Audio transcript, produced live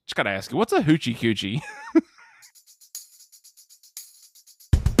Just gotta ask you, what's a hoochie coochie?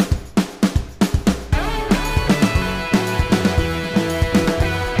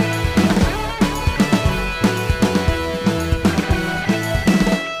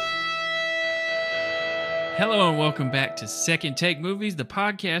 Hello and welcome back to Second Take Movies, the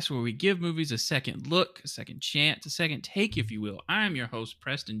podcast where we give movies a second look, a second chance, a second take, if you will. I am your host,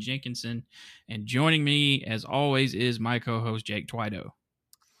 Preston Jenkinson, and joining me, as always, is my co-host, Jake Twido.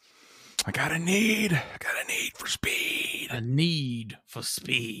 I got a need for speed. A need for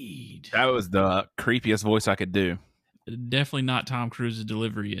speed. That was the creepiest voice I could do. Definitely not Tom Cruise's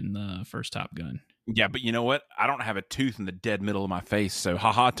delivery in the first Top Gun. Yeah, but you know what? I don't have a tooth in the dead middle of my face, so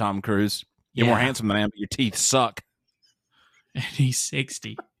haha, Tom Cruise. You're more handsome than I am, but your teeth suck. And he's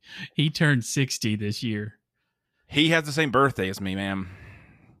 60. He turned 60 this year. He has the same birthday as me, man.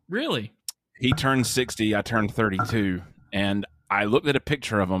 Really? He turned 60, I turned 32. And I looked at a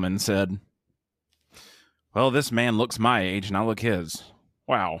picture of him and said, well, this man looks my age and I look his.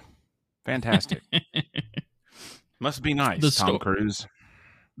 Wow. Fantastic. Must be nice, Tom Cruise.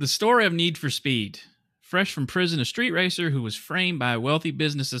 The story of Need for Speed. Fresh from prison, a street racer who was framed by a wealthy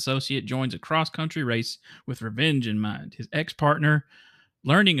business associate joins a cross-country race with revenge in mind. His ex-partner,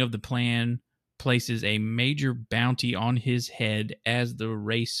 learning of the plan, places a major bounty on his head as the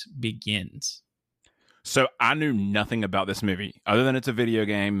race begins. So I knew nothing about this movie other than it's a video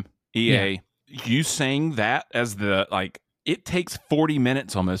game. EA, You saying that as the, like, it takes 40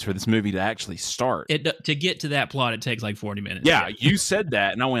 minutes almost for this movie to actually start. To get to that plot, it takes like 40 minutes. Yeah, you said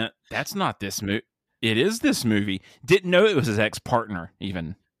that, and I went, that's not this movie. It is this movie. Didn't know it was his ex-partner,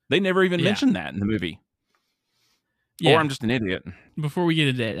 even. They never even mentioned that in the movie. Yeah. Or I'm just an idiot. Before we get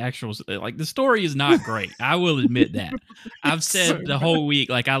into that actual, like, the story is not great. I will admit that. I've said the whole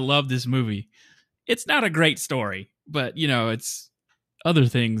week, like, I love this movie. It's not a great story, but, you know, it's other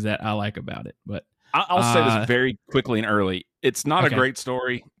things that I like about it. But I'll say this very quickly and early. It's not a great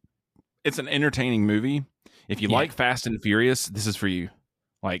story. It's an entertaining movie. If you like Fast and Furious, this is for you.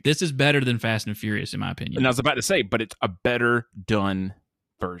 Like, this is better than Fast and Furious, in my opinion. And I was about to say, but it's a better done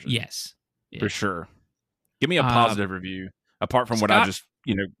version. Yes. For sure. Give me a positive review, apart from what I just,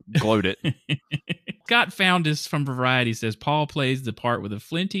 gloated. Scott Foundis from Variety says, Paul plays the part with a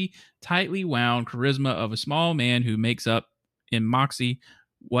flinty, tightly wound charisma of a small man who makes up in moxie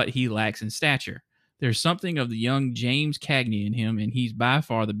what he lacks in stature. There's something of the young James Cagney in him, and he's by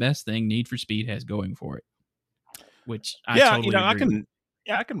far the best thing Need for Speed has going for it. Which I totally agree with.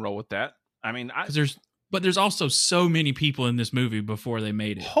 I can roll with that. I mean, but there's also so many people in this movie before they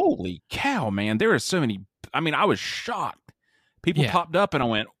made it. Holy cow, man. There are so many. I mean, I was shocked. People popped up and I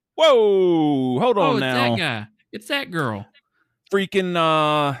went, whoa, hold on now. It's that guy. It's that girl. Freaking,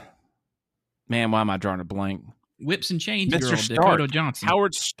 man, why am I drawing a blank? Whips and Chains Mr. girl, Stark. Dakota Johnson.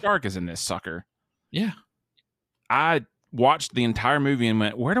 Howard Stark is in this sucker. Yeah. I watched the entire movie and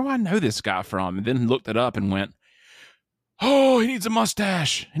went, where do I know this guy from? And then looked it up and went, oh, he needs a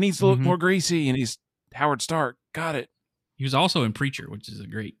mustache. He needs to look more greasy. And he's Howard Stark. Got it. He was also in Preacher, which is a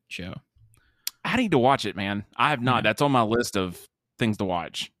great show. I need to watch it, man. I have not. Yeah. That's on my list of things to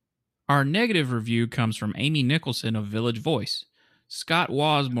watch. Our negative review comes from Amy Nicholson of Village Voice. Scott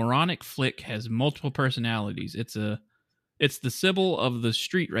Waugh's moronic flick has multiple personalities. It's the Sybil of the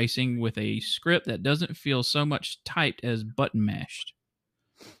street racing with a script that doesn't feel so much typed as button mashed.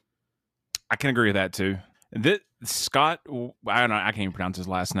 I can agree with that too. Scott, I don't know. I can't even pronounce his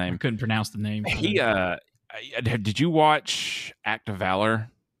last name. I couldn't pronounce the name. Did you watch Act of Valor?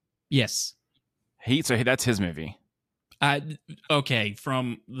 Yes. That's his movie. Okay.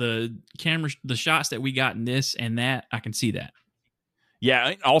 From the camera, the shots that we got in this and that, I can see that.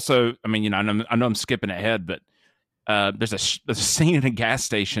 Yeah. Also, I mean, I know I'm skipping ahead, but there's a scene in a gas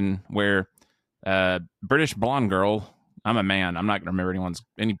station where British blonde girl. I'm a man. I'm not going to remember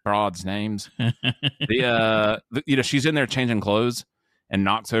any broads' names. She's in there changing clothes and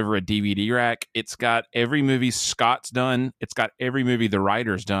knocks over a DVD rack. It's got every movie Scott's done. It's got every movie the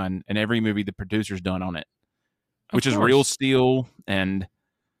writer's done and every movie the producer's done on it, which is Real Steel and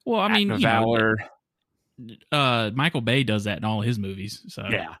Act of Valor. Michael Bay does that in all his movies. So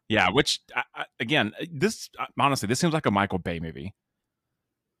yeah. Which again, this honestly, this seems like a Michael Bay movie.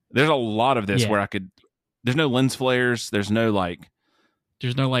 There's a lot of this where there's no lens flares. There's no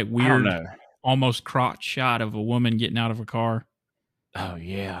weird, almost crotch shot of a woman getting out of a car. Oh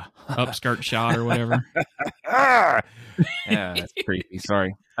yeah, upskirt shot or whatever. Yeah, that's creepy.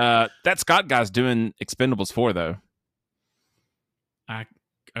 Sorry. That Scott guy's doing Expendables 4 though.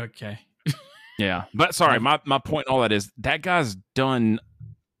 Okay. Yeah, but sorry, my point in all that is that guy's done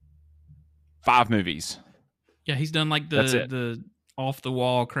 5 movies. Yeah, he's done like the off the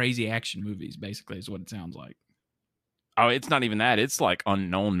wall, crazy action movies. Basically, is what it sounds like. Oh, it's not even that. It's like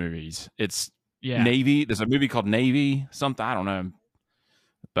unknown movies. It's Yeah. Navy. There's a movie called Navy, something. I don't know.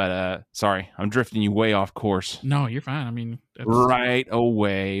 But sorry, I'm drifting you way off course. No, you're fine. I mean, Right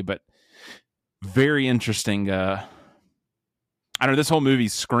away, but very interesting. I don't know. This whole movie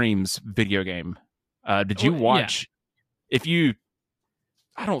screams video game. Did you watch? Yeah.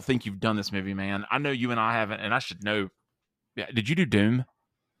 I don't think you've done this movie, man. I know you and I haven't, and I should know. Yeah, did you do Doom?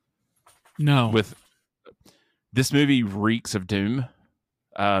 No. With this movie reeks of Doom.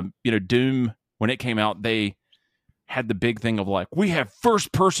 Doom, when it came out, they had the big thing of like, we have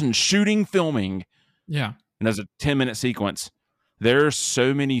first person shooting filming. Yeah. And there's a 10-minute sequence. There's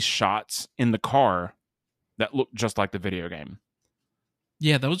so many shots in the car that look just like the video game.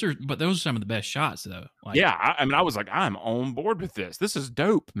 Yeah, those are some of the best shots though. Like, yeah, I was like, I'm on board with this. This is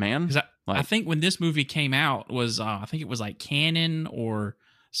dope, man. Because I think when this movie came out was I think it was like Canon or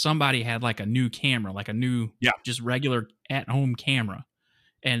somebody had like a new camera, like a new just regular at home camera,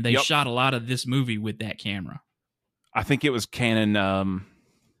 and they shot a lot of this movie with that camera. I think it was Canon.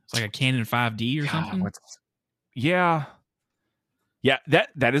 It's like a Canon 5D or something. Yeah.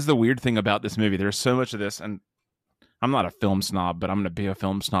 That is the weird thing about this movie. There's so much of this, and I'm not a film snob, but I'm going to be a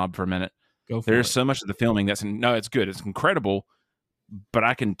film snob for a minute. There's so much of the filming it's good. It's incredible, but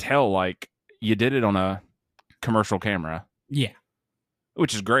I can tell like you did it on a commercial camera. Yeah.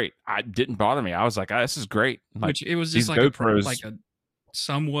 Which is great. It didn't bother me. I was like, this is great. Like, which it was just like a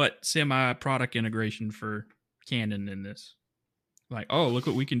somewhat semi-product integration for Canon in this. Like, oh, look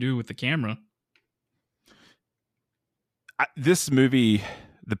what we can do with the camera. This movie,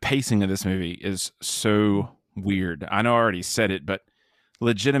 the pacing of this movie is so weird. I know I already said it, but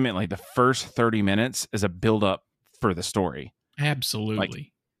legitimately the first 30 minutes is a build-up for the story.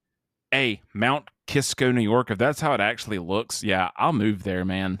 Absolutely. Like, Mount Kisco, New York, if that's how it actually looks, yeah, I'll move there,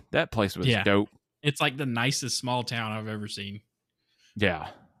 man. That place was dope. It's like the nicest small town I've ever seen. Yeah.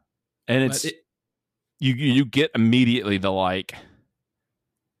 And you get immediately the like,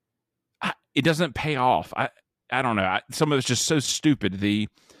 it doesn't pay off. I don't know. Some of it's just so stupid.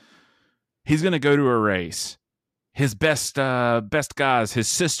 He's going to go to a race. His best guys, his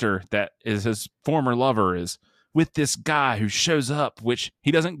sister that is his former lover is with this guy who shows up, which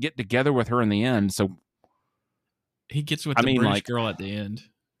he doesn't get together with her in the end. So he gets with the British girl at the end.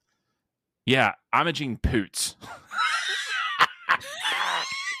 Yeah, Imogen Poots.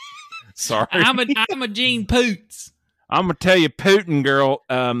 Sorry, Imogen Poots. I'm gonna tell you, Putin girl.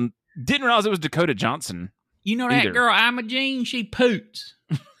 Didn't realize it was Dakota Johnson. You know that girl Imogen? She poots.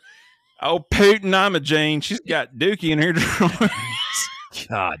 Oh, Putin Imogen. She's got Dookie in her drawers.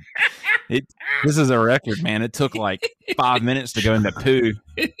 God. This is a record, man. It took like 5 minutes to go into poo.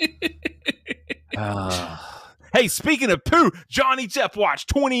 Hey, speaking of poo, Johnny Depp watch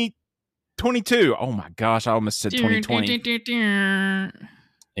 2022. Oh my gosh, I almost said 2020.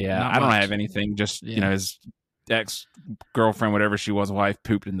 Yeah, I don't have anything. Just his ex-girlfriend, whatever she was, wife,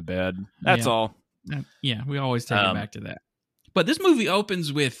 pooped in the bed. That's all. Yeah, we always take it back to that. But this movie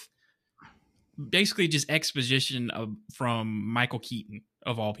opens with basically just exposition from Michael Keaton,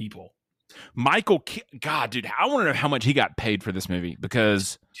 of all people. God, dude, I want to know how much he got paid for this movie,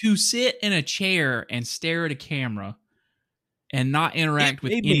 because to sit in a chair and stare at a camera and not interact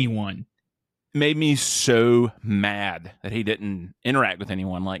with anyone made me so mad that he didn't interact with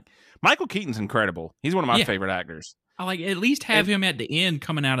anyone. Like, Michael Keaton's incredible. He's one of my favorite actors. I like at least have him at the end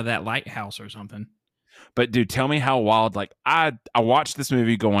coming out of that lighthouse or something. But dude, tell me how wild. Like, I watched this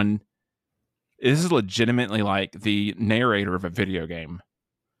movie going, this is legitimately like the narrator of a video game.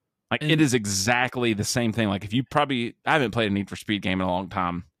 Like, it is exactly the same thing. Like, I haven't played a Need for Speed game in a long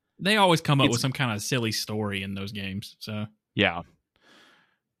time. They always come up with some kind of silly story in those games. So yeah.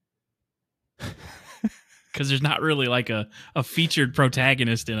 Because there's not really like a featured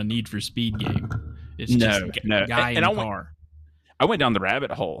protagonist in a Need for Speed game. It's just a guy in a car. I went down the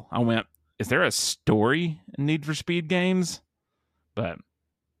rabbit hole. I went, is there a story in Need for Speed games? But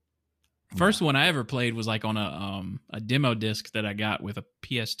first one I ever played was like on a demo disc that I got with a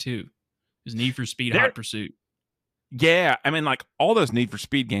PS2. It was Need for Speed Hot Pursuit. Yeah, I mean, like all those Need for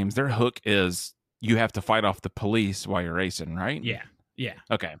Speed games, their hook is you have to fight off the police while you're racing, right? Yeah.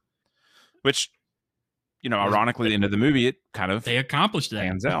 Okay. Which, ironically, at the end of the movie, it kind of they accomplished that.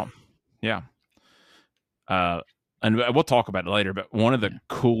 Hands out. Yeah. And we'll talk about it later, but one of the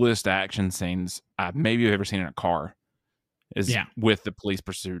coolest action scenes maybe you've ever seen in a car is with the police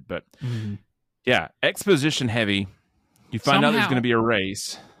pursuit. But exposition heavy. You find out there's going to be a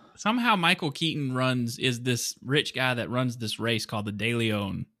race. Somehow Michael Keaton is this rich guy that runs this race called the De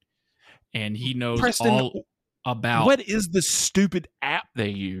Leon. And he knows about what is the stupid app they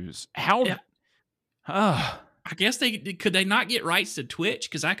use? How? Yeah. I guess could they not get rights to Twitch?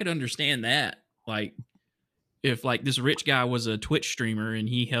 Because I could understand that. Like, if like this rich guy was a Twitch streamer and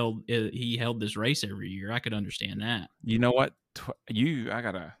he held this race every year, I could understand that. You know what? I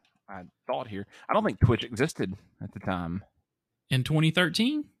got a thought here. I don't think Twitch existed at the time. In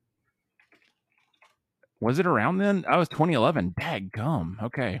 2013? Was it around then? I was 2011. Dadgum.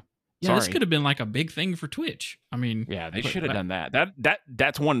 Okay. Yeah, Sorry. this could have been like a big thing for Twitch. I mean, Yeah, they should have done that.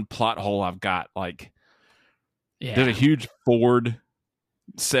 That's one plot hole I've got. Like, yeah, there's a huge Ford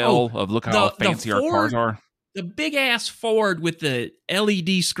sale of look how fancy our cars are. The big ass Ford with the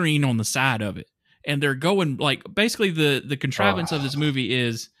LED screen on the side of it, and they're going like basically the contrivance of this movie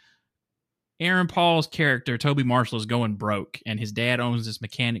is Aaron Paul's character Toby Marshall is going broke, and his dad owns this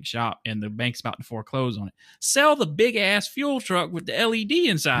mechanic shop, and the bank's about to foreclose on it. Sell the big ass fuel truck with the LED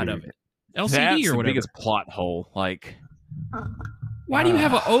inside of it, LCD That's or whatever. the biggest plot hole. Like, why do you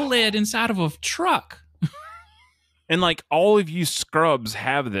have an OLED inside of a truck? And like all of you scrubs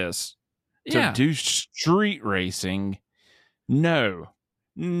have this to do street racing. No.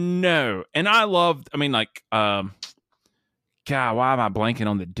 And I mean, like, God, why am I blanking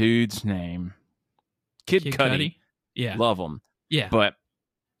on the dude's name? Kid Cudi. Yeah. Love him. Yeah. But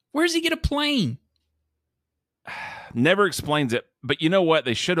where's he get a plane? Never explains it. But you know what?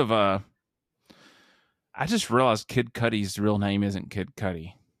 They should have, I just realized Kid Cudi's real name isn't Kid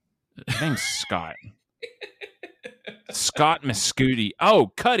Cudi. His name's Scott. Scott Mescudi.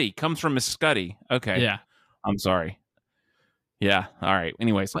 Oh, Cudi comes from Mescudi. Okay. Yeah. I'm sorry. Yeah. All right.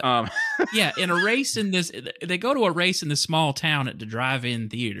 Anyways. Yeah. In a race in this, they go to a race in this small town at the drive-in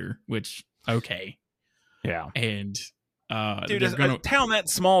theater, which, okay. Yeah. And, dude, a town that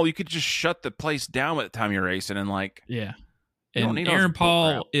small, you could just shut the place down by the time you're racing and like. Yeah. And Aaron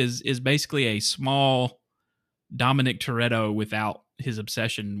Paul is basically a small Dominic Toretto without his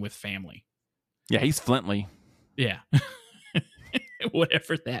obsession with family. Yeah. He's Flintley. Yeah.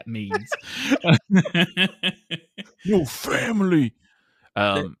 Whatever that means. No family.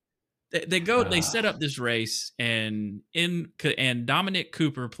 They set up this race and Dominic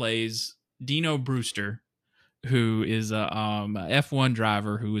Cooper plays Dino Brewster, who is a F1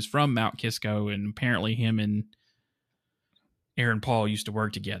 driver who is from Mount Kisco, and apparently him and Aaron Paul used to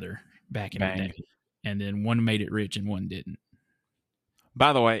work together back in the day. And then one made it rich and one didn't.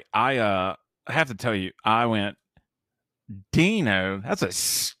 By the way, I have to tell you, I went, Dino, that's a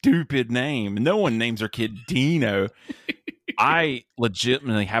stupid name. No one names their kid Dino. I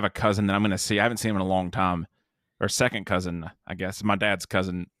legitimately have a cousin that I'm going to see. I haven't seen him in a long time. Or second cousin, I guess. My dad's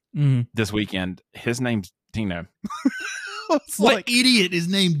cousin this weekend. His name's Dino. What idiot is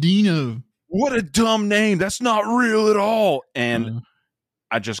named Dino? What a dumb name. That's not real at all. And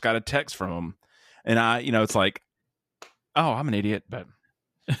I just got a text from him. And it's like, oh, I'm an idiot, but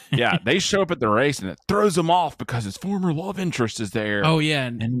yeah, they show up at the race and it throws him off because his former love interest is there. Oh, yeah.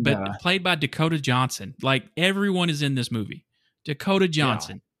 But played by Dakota Johnson. Like, everyone is in this movie. Dakota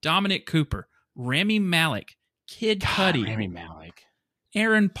Johnson, Dominic Cooper, Rami Malek, Kid Cudi. Rami Malek.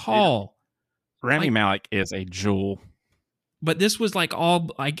 Aaron Paul. Rami Malek is a jewel. But this was like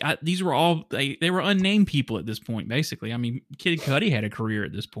all, these were all, they were unnamed people at this point, basically. I mean, Kid Cudi had a career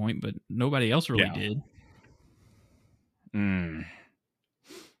at this point, but nobody else really did.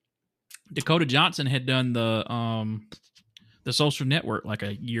 Dakota Johnson had done the Social Network like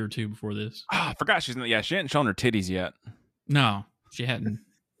a year or two before this. Oh, I forgot she hadn't shown her titties yet. No, she hadn't.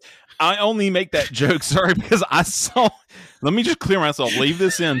 I only make that joke, sorry, because I saw. Let me just clear myself. Leave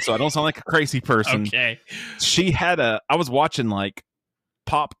this in so I don't sound like a crazy person. Okay. She had I was watching like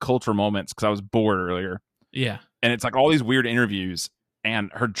pop culture moments because I was bored earlier. Yeah. And it's like all these weird interviews,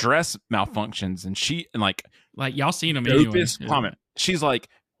 and her dress malfunctions, and like y'all seen them anyway. Comment. She's like,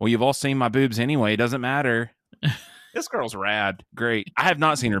 well, you've all seen my boobs anyway. It doesn't matter. This girl's rad. Great. I have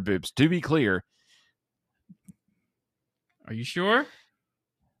not seen her boobs, to be clear. Are you sure?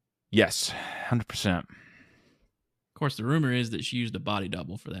 Yes, 100%. Of course, the rumor is that she used a body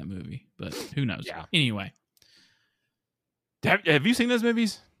double for that movie, but who knows? Yeah. Anyway. Have you seen those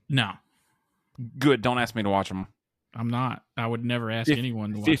movies? No. Good. Don't ask me to watch them. I'm not. I would never ask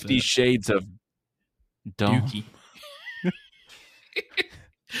anyone to watch 50 Shades of Dumb. Dookie.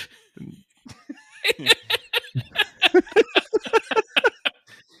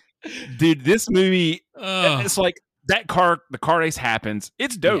 Dude, this movie, it's like the car race happens.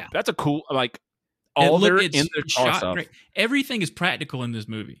 It's dope. Yeah. That's a cool, like, all their in the car stuff. Great. Everything is practical in this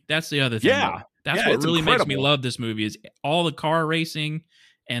movie. That's the other thing. Yeah. That's what really makes me love this movie is all the car racing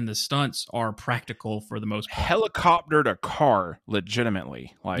and the stunts are practical for the most part. Helicopter to car,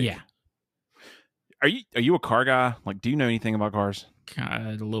 legitimately. Like, yeah. are you a car guy? Like, do you know anything about cars?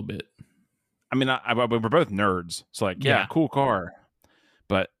 A little bit. I mean, we're both nerds. So like, yeah, Yeah. cool car.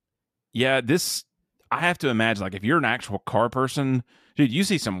 But yeah, I have to imagine, like, if you're an actual car person, dude, you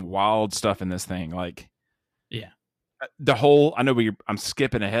see some wild stuff in this thing. Like, Yeah. the whole, I know I'm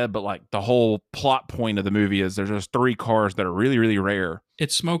skipping ahead, but like the whole plot point of the movie is there's just 3 cars that are really, really rare.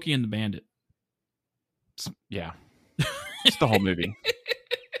 It's Smokey and the Bandit. Yeah. It's the whole movie.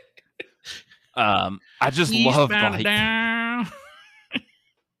 I just love, Eastbound like, down.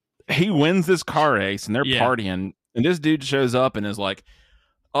 he wins this car race and they're Yeah. partying, and this dude shows up and is like,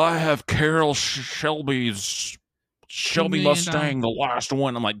 I have Carol Shelby's Shelby $2 million. Mustang, the last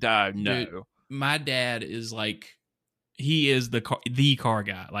one. I'm like, no. Dude, my dad is like, he is the car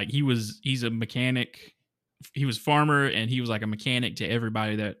guy. Like, he's a mechanic. He was farmer, and he was like a mechanic to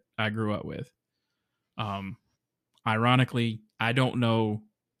everybody that I grew up with. Ironically, I don't know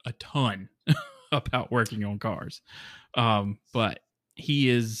a ton about working on cars. But he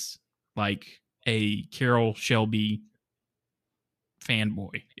is like a Carroll Shelby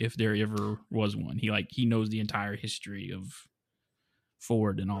fanboy, if there ever was one. He knows the entire history of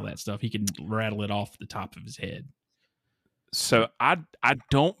Ford and all that stuff. He can rattle it off the top of his head. So I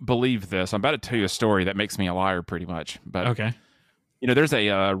don't believe this. I'm about to tell you a story that makes me a liar, pretty much. But Okay. you know, there's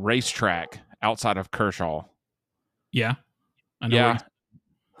a racetrack outside of Kershaw. Yeah. I know. Yeah.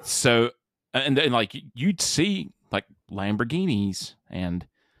 So and like you'd see like Lamborghinis and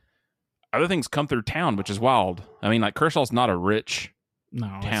other things come through town, which is wild. I mean, like, Kershaw's not a rich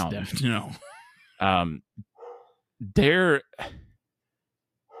town. No. There,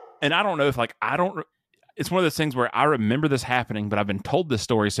 and I don't know if, like, it's one of those things where I remember this happening, but I've been told this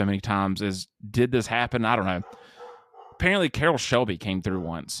story so many times. Did this happen? I don't know. Apparently, Carroll Shelby came through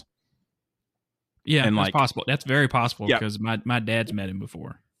once. Yeah, and that's like, possible. That's very possible Yeah. because my dad's met him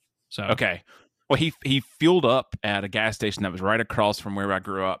before. So Okay. Well, he fueled up at a gas station that was right across from where I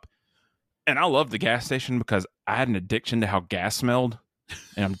grew up. And I loved the gas station because I had an addiction to how gas smelled.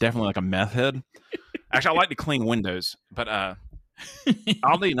 And I'm definitely like a meth head. Actually, I like to clean windows. But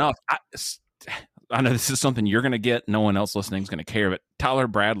oddly enough, I know this is something you're going to get. No one else listening is going to care. But Tyler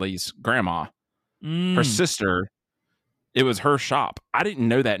Bradley's grandma, her sister, it was her shop. I didn't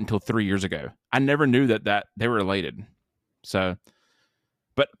know that until 3 years ago. I never knew that they were related. So,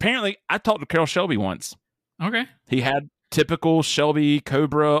 but apparently I talked to Carroll Shelby once. Okay. He had typical Shelby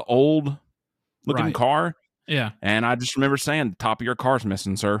Cobra old looking Right. car. Yeah. And I just remember saying, the top of your car's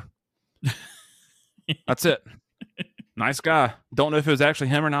missing, sir. That's it. Nice guy. Don't know if it was actually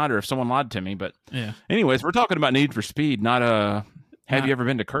him or not, or if someone lied to me. But Yeah. anyways, we're talking about Need for Speed, not have you ever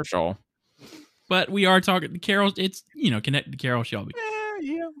been to Kershaw? But we are talking Carroll. It's, connected to Carroll Shelby.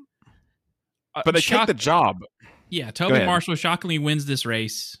 Yeah. But they take the job. Yeah. Go Toby ahead. Marshall shockingly wins this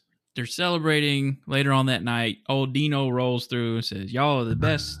race. They're celebrating later on that night. Old Dino rolls through and says, "Y'all are the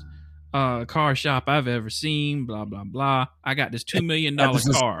best car shop I've ever seen." Blah blah blah. I got this $2 million car.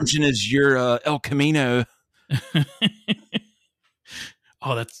 Suspension is your El Camino.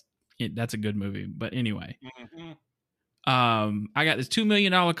 Oh, that's a good movie. But anyway, I got this $2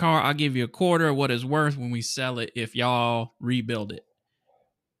 million car. I'll give you a quarter of what it's worth when we sell it if y'all rebuild it.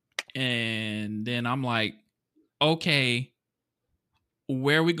 And then I'm like, okay,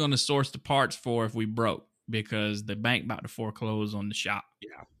 where are we going to source the parts for if we broke? Because the bank about to foreclose on the shop.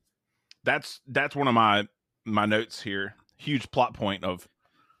 Yeah, that's one of my notes here. Huge plot point of,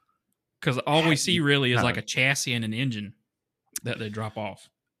 because all we see really is like a chassis and an engine that they drop off.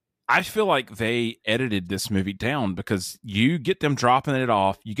 I feel like they edited this movie down because you get them dropping it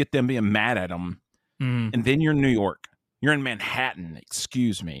off, you get them being mad at them, and then you're in New York. You're in Manhattan.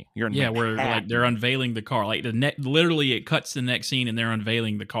 Excuse me. You're in Manhattan. Where like they're unveiling the car. Like literally, it cuts to the next scene and they're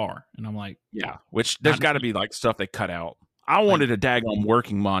unveiling the car, and I'm like, yeah. Which there's got to be like stuff they cut out. I wanted a daggone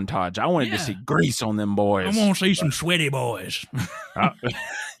working montage. I wanted to see grease on them boys. I want to see some sweaty boys.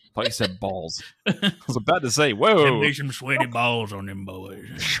 Like you said, balls. I was about to say, whoa. There be some sweaty balls on them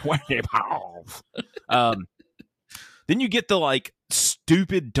boys. Sweaty balls. Then you get the like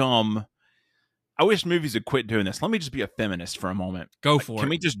stupid, dumb. I wish movies would quit doing this. Let me just be a feminist for a moment. Go for it. Can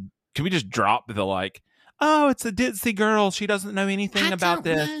we just drop the like, oh, it's a ditzy girl. She doesn't know anything about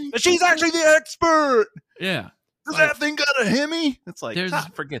this. But she's actually the expert. Yeah. Does that thing got a Hemi? It's like,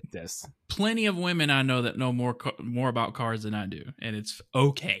 forget this. Plenty of women I know that know more about cars than I do, and it's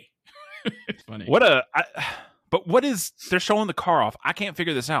okay. It's funny. But what is, they're showing the car off. I can't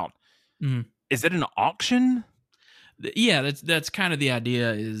figure this out. Mm-hmm. Is it an auction? Yeah, that's kind of the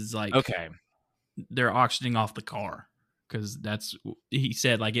idea, is like, okay, they're auctioning off the car because he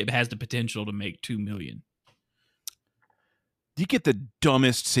said like it has the potential to make $2 million. you get the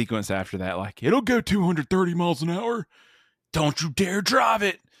dumbest sequence after that. Like, it'll go 230 miles an hour. Don't you dare drive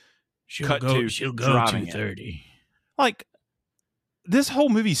it. She'll Cut go to she'll go driving it. 230. Like, this whole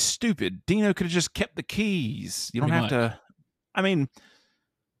movie's stupid. Dino could have just kept the keys. You don't Pretty have to. I mean,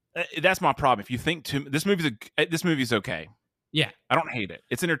 that's my problem. If you think this movie's okay. Yeah. I don't hate it.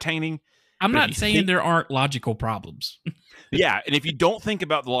 It's entertaining. I'm But if not you saying think- there aren't logical problems. Yeah, and if you don't think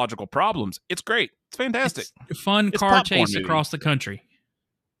about the logical problems, it's great. It's fantastic. It's a fun It's car popcorn chase movie. across the country.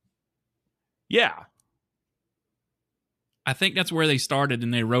 Yeah. I think that's where they started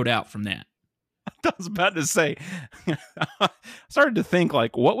and they wrote out from that. I was about to say, I started to think,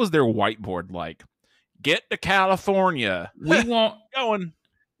 like, what was their whiteboard like? Get to California.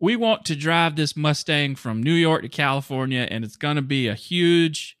 We want to drive this Mustang from New York to California, and it's going to be a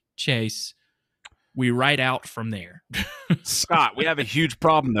huge chase. We write out from there. Scott, we have a huge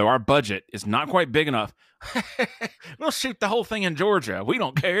problem, though. Our budget is not quite big enough. We'll shoot the whole thing in Georgia. We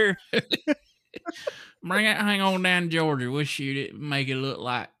don't care. Hang on down to Georgia. We'll shoot it, make it look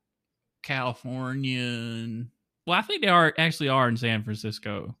like California. Well, I think they are in San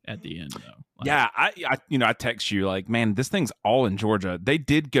Francisco at the end, though. Like, Yeah, I text you like, man, this thing's all in Georgia. They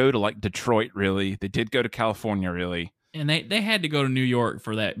did go to like Detroit, really. They did go to California, really. and they had to go to New York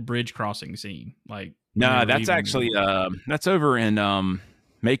for that bridge crossing scene. Like, No, when they were that's leaving. actually that's over in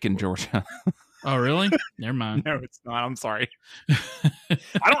Macon, Georgia. Oh, really? Never mind. No, it's not. I'm sorry.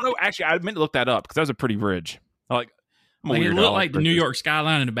 I don't know. Actually, I meant to look that up because that was a pretty bridge. I'm a Like, it weirdo. looked like the New York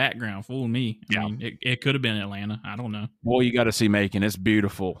skyline in the background. Fooled me. Yeah. I mean, it could have been Atlanta. I don't know. Well, you got to see Macon. It's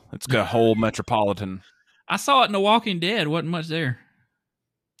beautiful. It's got a whole metropolitan. I saw it in The Walking Dead. Wasn't much there.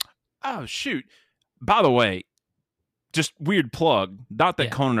 Oh, shoot. By the way, just weird plug. Not that Yeah.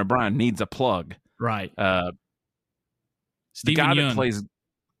 Conan O'Brien needs a plug. Right. The Stephen guy Yeun. that plays.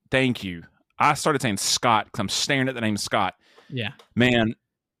 Thank you. I started saying Scott because I'm staring at the name Scott. Yeah. Man,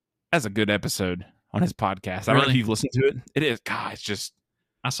 that's a good episode on his podcast. I don't know if Really? you've listened to it. It is. God, it's just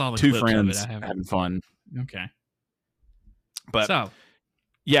I saw the two clips friends of it. I haven't. having fun. Okay. But So,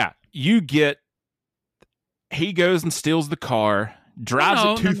 yeah, he goes and steals the car, drives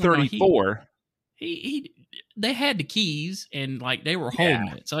No, at 234. they had the keys and like they were holding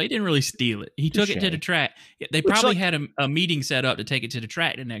Yeah. it, so he didn't really steal it. He took it to Touche. the track. They Which, probably like- had a meeting set up to take it to the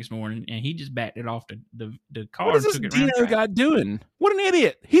track the next morning, and he just backed it off the car What is and this took it around the Dino track. guy doing? What an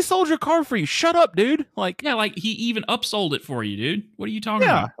idiot. He sold your car for you. Shut up, dude. Like, Yeah, like he even upsold it for you, dude. What are you talking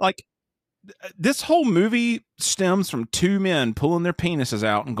yeah, about? like this whole movie stems from two men pulling their penises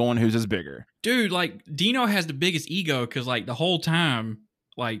out and going, whose is bigger? Dude, like Dino has the biggest ego because like the whole time,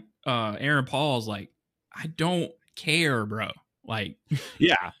 like Aaron Paul's like, I don't care, bro. Like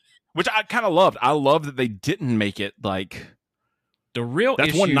Yeah. Which I kind of loved. I love that they didn't make it like the real that's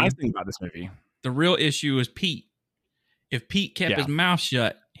issue. one nice thing about this movie. The real issue is Pete. If Pete kept Yeah. his mouth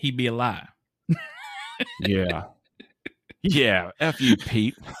shut, he'd be alive. Yeah. Yeah. F you,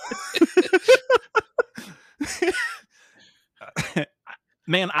 Pete.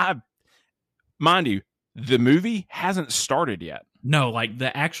 Man, mind you, the movie hasn't started yet. No, like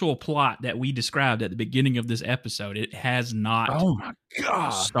the actual plot that we described at the beginning of this episode, it has not Oh my god.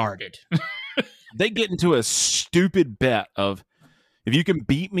 started. They get into a stupid bet of if you can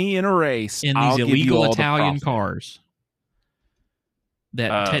beat me in a race, In I'll these give you illegal all the Italian profit. cars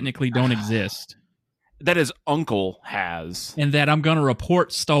that technically don't exist, That his uncle has. and that I'm going to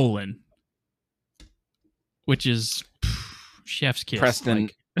report stolen, which is chef's kiss. Preston,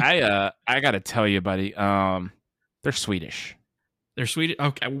 Like, I got to tell you, buddy, they're Swedish. they're sweet.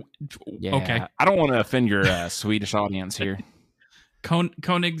 Okay, Yeah. okay. I don't want to offend your Swedish audience here.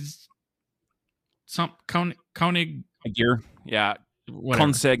 Konig's Konig, Gear. Yeah.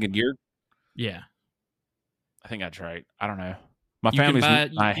 whatever. Konsegagir. Yeah. I think that's right. I don't know. My You can family's buy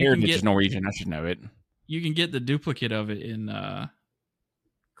it- my you can heritage get- is Norwegian. I should know it. You can get the duplicate of it in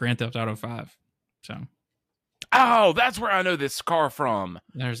Grand Theft Auto 5. So Oh, that's where I know this car from.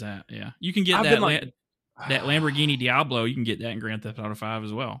 there's that. Yeah. You can get I've that been like- that Lamborghini Diablo, you can get that in Grand Theft Auto 5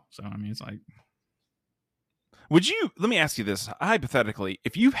 as well. So I mean, it's like, Would you? Let me ask you this hypothetically: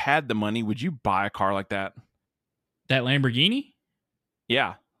 if you had the money, would you buy a car like that? that Lamborghini?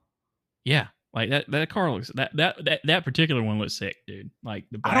 Yeah. Yeah. Like that car looks that particular one looks sick, dude. Like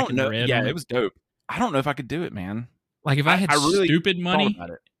the black I don't and know. red. Yeah, on it was dope. I don't know if I could do it, man. like if I had I really stupid Thought money about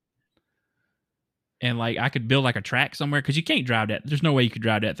it. and like I could build like a track somewhere, because you can't drive that. There's no way you could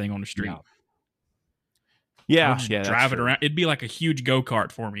drive that thing on the street. No. I Yeah, would just yeah. that's drive it true. around. It'd be like a huge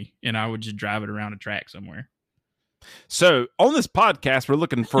go-kart for me, and I would just drive it around a track somewhere. So on this podcast, we're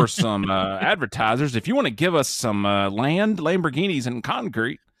looking for some advertisers. If you want to give us some land, Lamborghinis, and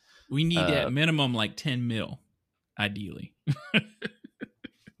concrete, We need at minimum like 10 mil. ideally.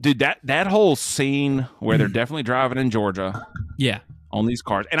 Dude, that whole scene where they're definitely driving in Georgia Yeah. on these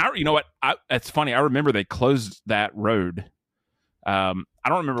cars. And you know what? It's funny. I remember they closed that road. I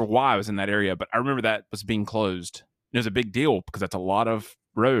don't remember why I was in that area, but I remember that was being closed. It was a big deal because that's a lot of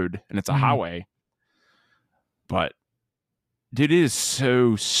road and it's a highway. But dude, it is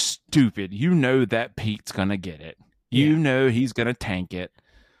so stupid. You know that Pete's gonna get it. You know he's gonna tank it.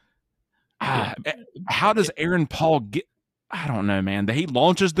 How does Aaron Paul get? I don't know, man. He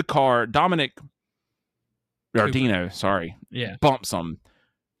launches the car. Dominic Dino, sorry. Yeah. Bumps him.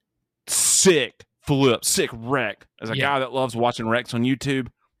 Sick flip, sick wreck. As a guy that loves watching wrecks on YouTube,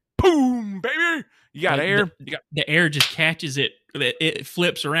 boom, baby. You got air. The air just catches it. It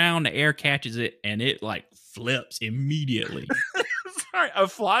flips around. The air catches it, and it like flips immediately. Sorry, a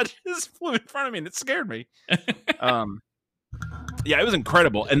fly just flew in front of me, and it scared me. Yeah, it was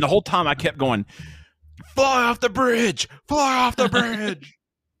incredible. And the whole time I kept going, fly off the bridge, fly off the bridge.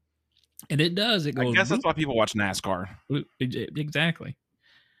 And it does. It goes. I guess that's why people watch NASCAR. Exactly.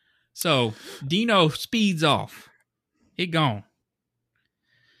 So Dino speeds off. He gone.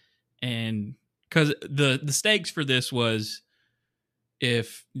 And because the stakes for this was,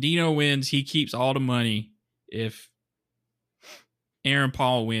 if Dino wins, he keeps all the money. If Aaron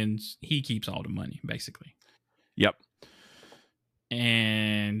Paul wins, he keeps all the money, basically. Yep.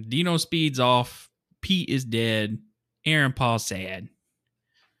 And Dino speeds off. Pete is dead. Aaron Paul's sad.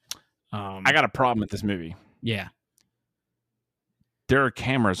 I got a problem with this movie. Yeah. There are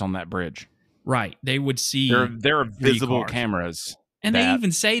cameras on that bridge. Right. They would see. There are visible cameras. And they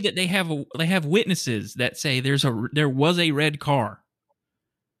even say that they have witnesses that say there was a red car.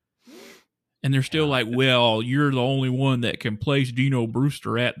 And they're still like, well, you're the only one that can place Dino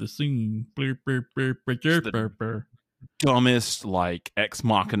Brewster at the scene. Dumbest like ex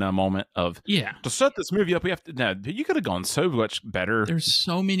machina moment of to set this movie up. We have to. No, you could have gone so much better. There's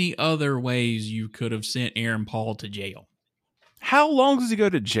so many other ways you could have sent Aaron Paul to jail. How long does he go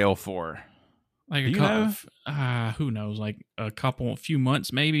to jail for? Like a couple. Who knows? Like a few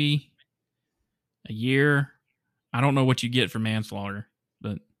months, maybe a year. I don't know what you get for manslaughter,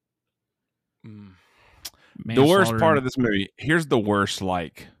 but the worst part of this movie. Here's the worst.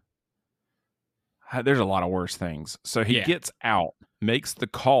 Like, there's a lot of worse things. So he gets out, makes the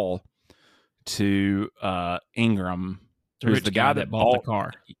call to Ingram, who's the guy that bought the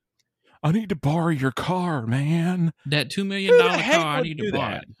car. I need to borrow your car, man. That $2 million car, I need to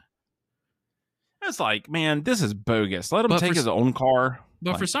buy it. It's like, man, this is bogus. Let him take his own car.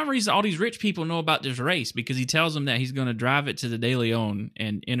 But for some reason, all these rich people know about this race because he tells them that he's going to drive it to the De Leon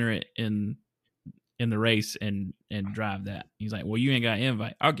and enter it in the race and drive that. He's like, well, you ain't got an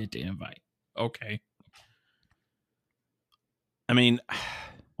invite. I'll get the invite. Okay. I mean,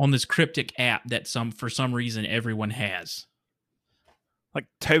 on this cryptic app that for some reason everyone has. Like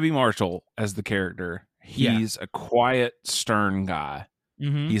Toby Marshall as the character, he's a quiet, stern guy.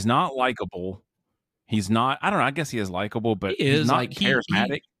 Mm-hmm. He's not likable. He's not. I don't know. I guess he is likable, but he's not like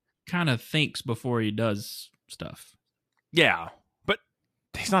charismatic. He kind of thinks before he does stuff. Yeah, but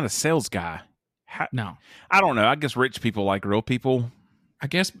he's not a sales guy. No, I don't know. I guess rich people like real people. I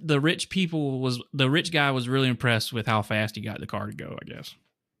guess the rich guy was really impressed with how fast he got the car to go. I guess.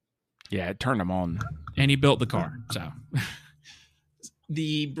 Yeah, it turned him on, and he built the car. So.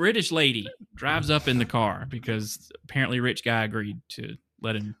 The British lady drives up in the car because apparently rich guy agreed to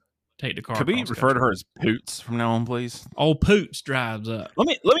let him take the car. Could we refer to her as Poots from now on, please? Old Poots drives up. Let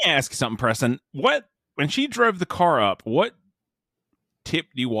me ask you something, Preston. When she drove the car up, what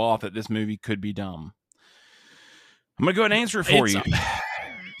tipped you off that this movie could be dumb? I'm gonna go ahead and answer it for you.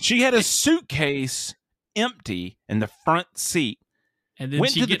 She had a suitcase empty in the front seat, and then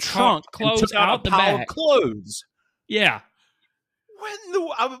went to the trunk and took out a pile of clothes. Yeah.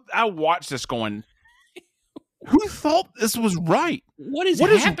 I watched this going, who thought this was right? What is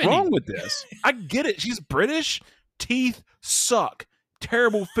wrong with this? I get it. She's British. Teeth suck.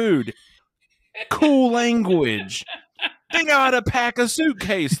 Terrible food. Cool language. They gotta pack a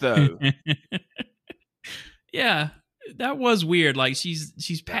suitcase though. Yeah, that was weird. Like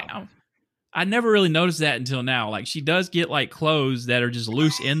she's packed. I never really noticed that until now. Like she does get like clothes that are just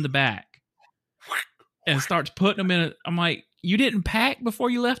loose in the back, and starts putting them in. I'm like, you didn't pack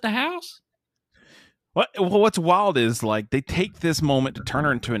before you left the house? What's wild is like they take this moment to turn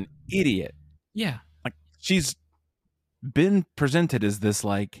her into an idiot. Yeah. Like she's been presented as this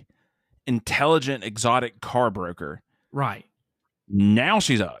like intelligent, exotic car broker. Right. Now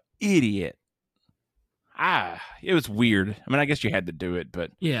she's an idiot. It was weird. I mean, I guess you had to do it,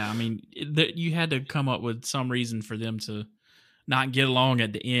 but yeah, I mean, you had to come up with some reason for them to. not get along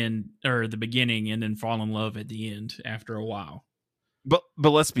at the end or the beginning and then fall in love at the end after a while. But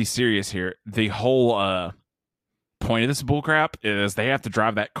let's be serious here. The whole point of this bullcrap is they have to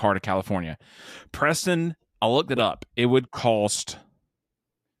drive that car to California. Preston, I looked it up. It would cost.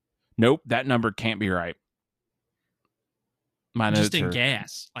 Nope, that number can't be right. My Just notes in are,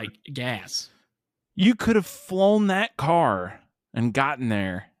 gas, like gas. you could have flown that car and gotten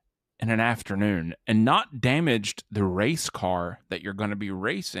there in an afternoon and not damaged the race car that you're going to be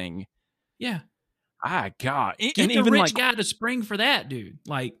racing. Yeah. God. Get And the even rich like, guy to spring for that, dude.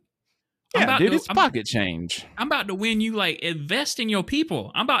 Like, yeah, dude, it's pocket change. I'm about to win you, like, invest in your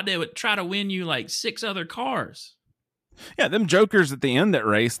people. I'm about to try to win you, like, 6 other cars. Yeah, them jokers at the end that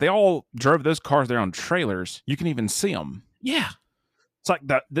race, they all drove those cars there on trailers. You can even see them. Yeah. It's like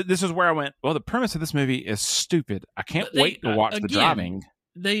this is where I went, well, the premise of this movie is stupid. I can't wait to watch the driving.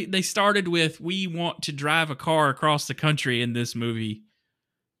 They started with, we want to drive a car across the country in this movie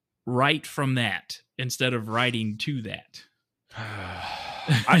right from that instead of writing to that.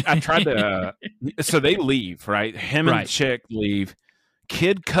 I tried to so they leave, right? Him and the chick leave.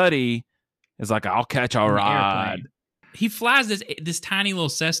 Kid Cudi is like, I'll catch a ride. He flies this tiny little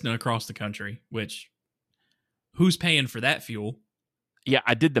Cessna across the country, which who's paying for that fuel? Yeah,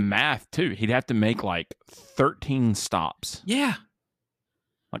 I did the math too. He'd have to make like 13 stops. Yeah.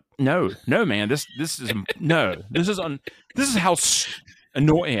 Like, no, man. This is no. This is how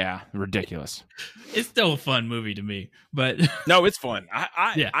annoying. Yeah, ridiculous. It's still a fun movie to me, but no, it's fun.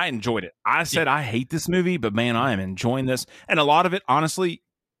 I enjoyed it. I said I hate this movie, but man, I am enjoying this, and a lot of it, honestly,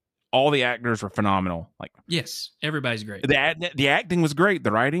 all the actors were phenomenal. Like, yes, everybody's great. The acting was great.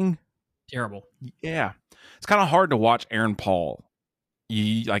 The writing, terrible. Yeah, it's kind of hard to watch Aaron Paul.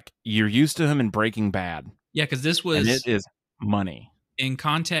 You're used to him in Breaking Bad. Yeah, because this was, and it is money. In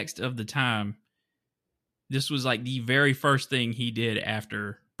context of the time, this was like the very first thing he did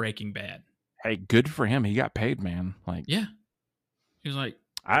after Breaking Bad. Hey, good for him. He got paid, man. Like, yeah, he was like,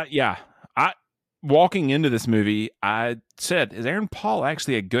 walking into this movie, I said, is Aaron Paul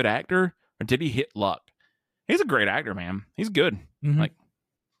actually a good actor, or did he hit luck? He's a great actor, man. He's good. Mm-hmm. Like,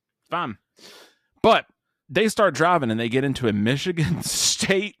 fine. But they start driving and they get into a Michigan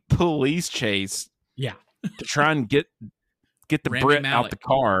State police chase. Yeah. To try and get the Brit out the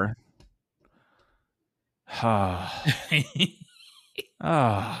car.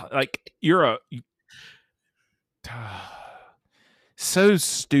 Like, you're so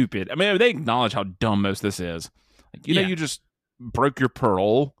stupid. I mean, they acknowledge how dumb most of this is. Like, you know, you just broke your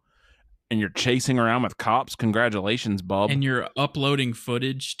parole and you're chasing around with cops. Congratulations, bub. And you're uploading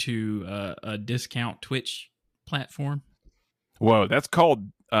footage to a discount Twitch platform. Whoa, that's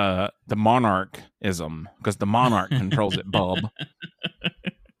called the monarchism, because the monarch controls it, bub.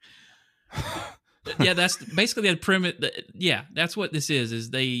 Yeah, that's basically the premise. Yeah, that's what this is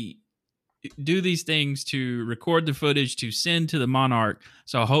they do these things to record the footage to send to the monarch,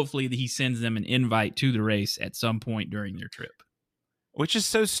 so hopefully he sends them an invite to the race at some point during their trip. Which is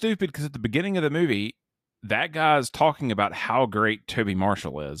so stupid, because at the beginning of the movie, that guy's talking about how great Toby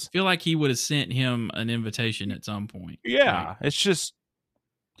Marshall is. I feel like he would have sent him an invitation at some point. Yeah, right? It's just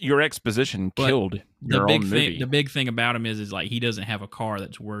your exposition killed your own movie. The big thing about him is like he doesn't have a car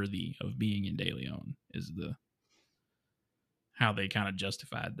that's worthy of being in De Leon, is how they kind of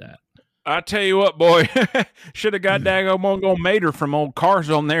justified that. I tell you what, boy, should have got daggone Mongo Mater from old Cars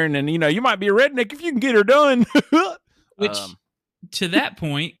on there, and then, you know, you might be a redneck if you can get her done. Which, to that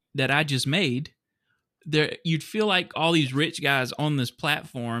point that I just made, there you'd feel like all these rich guys on this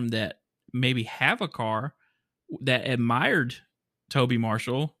platform that maybe have a car that admired Toby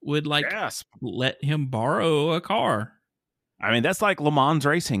Marshall would let him borrow a car. I mean, that's like Le Mans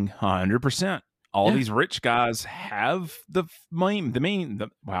racing, 100%. All these rich guys have the means.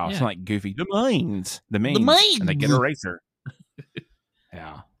 Wow, it's like goofy. The means, and they get a racer.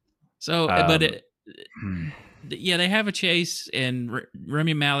 Yeah. So, but they have a chase, and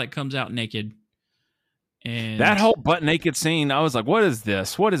Rami Malek comes out naked. And that whole butt naked scene, I was like, "What is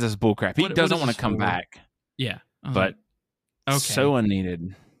this? What is this bullcrap?" He doesn't want to come back. Yeah, but so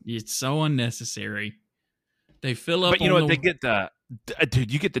unneeded. It's so unnecessary. They fill up. But you know what? They get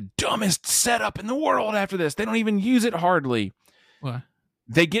dude. You get the dumbest setup in the world after this. They don't even use it hardly. What?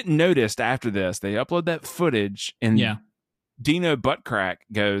 They get noticed after this. They upload that footage, and Dino Buttcrack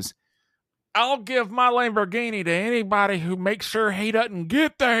goes, "I'll give my Lamborghini to anybody who makes sure he doesn't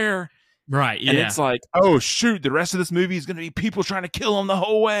get there." Right. Yeah. And it's like, oh shoot, the rest of this movie is going to be people trying to kill him the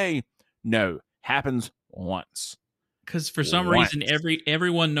whole way. No, happens once. Because for some reason,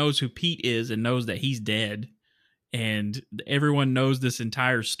 everyone knows who Pete is and knows that he's dead. And everyone knows this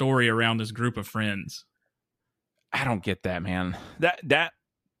entire story around this group of friends. I don't get that, man. That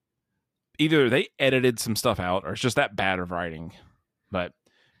either they edited some stuff out or it's just that bad of writing. But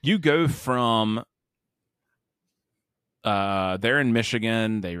you go from they're in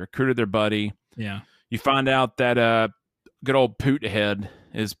Michigan, they recruited their buddy. Yeah. You find out that good old Poot Head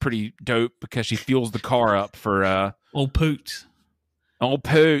is pretty dope because she fuels the car up for old Poots. Old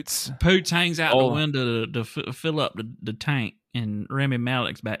Poots. Poots hangs out the window to fill up the tank, and Remy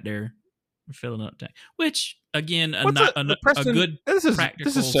Malek's back there filling up the tank. Which again, a good this practical.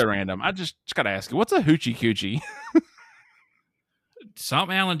 This is so random. I just gotta ask you, what's a hoochie coochie?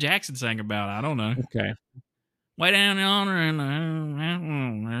 Something Alan Jackson sang about. I don't know. Okay. Way down yonder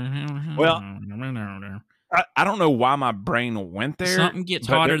Well, I don't know why my brain went there. Something gets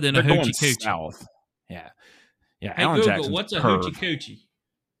hotter than a hoochie coochie. South. Yeah. Yeah. Hey, Alan Google, Jackson's what's a perv. hoochie coochie?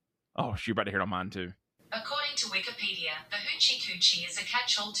 Oh, you're about to hear it on mine too. According to Wikipedia, the hoochie coochie is a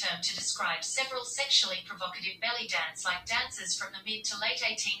catch-all term to describe several sexually provocative belly dance-like dances from the mid to late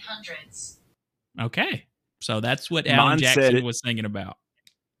 1800s. Okay. So that's what Alan Jackson was thinking about.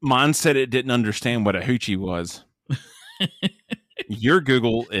 Mine said it didn't understand what a hoochie was. Your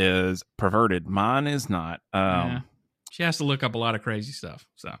Google is perverted. Mine is not. She has to look up a lot of crazy stuff.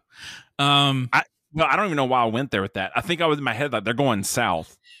 So, I don't even know why I went there with that. I think I was in my head like they're going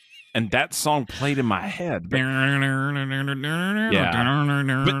south, and that song played in my head. But, but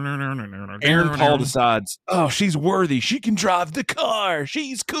Aaron Paul decides, oh, she's worthy. She can drive the car.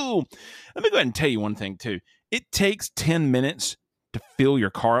 She's cool. Let me go ahead and tell you one thing too. It takes 10 minutes to fill your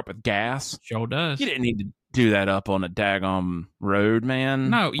car up with gas. Sure does. You didn't need to do that up on a daggum road, man.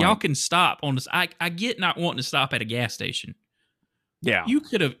 No, y'all can stop on this. I get not wanting to stop at a gas station. Yeah. You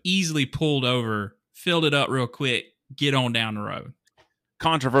could have easily pulled over, filled it up real quick, get on down the road.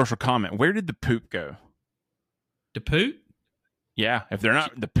 Controversial comment. Where did the poop go? The poop? Yeah. If they're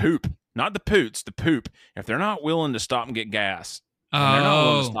not the poop, not the poots, the poop. If they're not willing to stop and get gas, they're not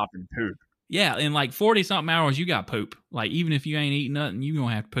willing to stop and poop. Yeah, in like 40-something hours, you got poop. Like, even if you ain't eating nothing, you're going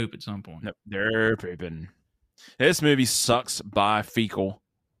to have to poop at some point. Nope, they're pooping. This movie sucks by fecal.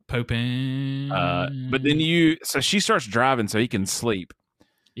 Pooping. But then so she starts driving so he can sleep.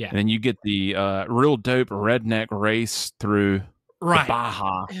 Yeah. And then you get the real dope redneck race through the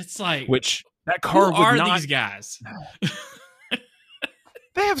Baja. It's like, which that car who are these guys?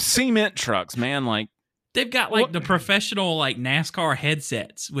 They have cement trucks, man. Like, they've got like the professional like NASCAR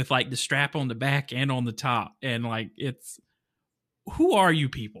headsets with like the strap on the back and on the top. And like, who are you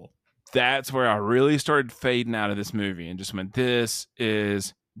people? That's where I really started fading out of this movie and just went, this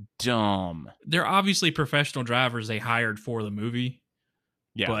is dumb. They're obviously professional drivers they hired for the movie.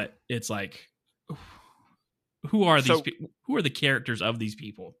 Yeah. But it's like, who are these people? Who are the characters of these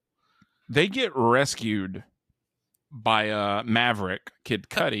people? They get rescued by Maverick, Kid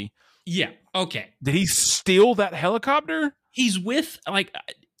Cudi. Yeah. Okay. Did he steal that helicopter? He's with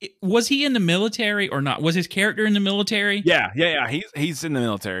was he in the military or not? Was his character in the military? Yeah. He's in the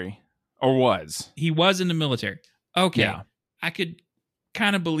military, or was. He was in the military. Okay. Yeah. I could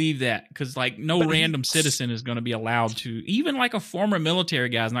kind of believe that because like no random citizen is going to be allowed to, even like a former military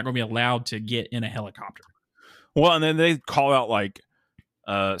guy is not going to be allowed to get in a helicopter. Well, and then they call out like,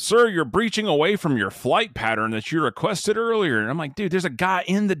 sir, you're breaching away from your flight pattern that you requested earlier. And I'm like, dude, there's a guy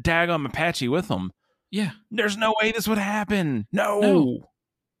in the daggum Apache with him. Yeah. There's no way this would happen. No.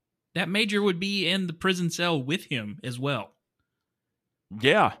 That major would be in the prison cell with him as well.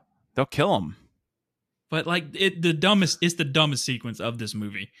 Yeah. They'll kill him. But like it's the dumbest sequence of this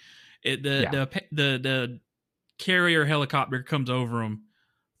movie. The carrier helicopter comes over him,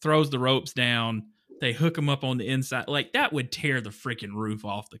 throws the ropes down. They hook him up on the inside. Like, that would tear the freaking roof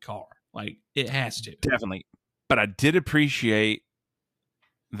off the car. Like, it has to. Definitely. But I did appreciate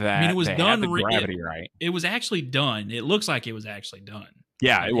that. I mean, it was done. The gravity right. It was actually done. It looks like it was actually done.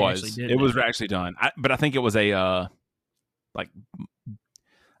 Yeah, it was. It was actually done. But I think it was a, like,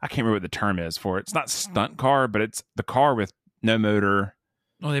 I can't remember what the term is for it. It's not stunt car, but it's the car with no motor.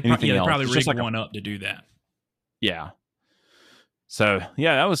 Oh, they probably rigged like one up to do that. Yeah. So,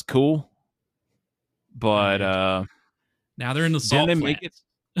 yeah, that was cool. But now they're in the salt flats. Make it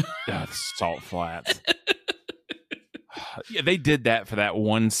salt flats. Yeah, they did that for that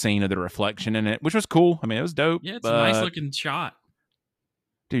one scene of the reflection in it, which was cool. I mean, it was dope. Yeah, it's a nice looking shot.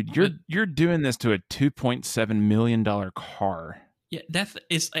 Dude, you're doing this to a $2.7 million car. Yeah,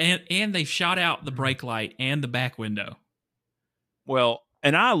 and they shot out the brake light and the back window. Well,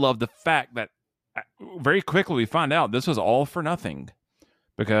 and I love the fact that very quickly we find out this was all for nothing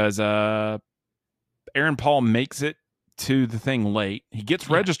because Aaron Paul makes it to the thing late. He gets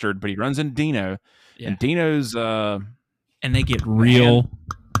registered, but he runs into Dino. Yeah. And Dino's... and they get real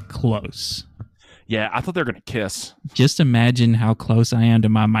close. Yeah, I thought they were gonna kiss. Just imagine how close I am to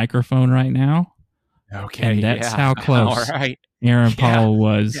my microphone right now. Okay, And that's yeah. how close All right. Aaron Yeah. Paul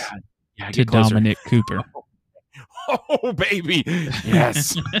was Yeah, to get closer. Dominic Cooper. Oh, baby.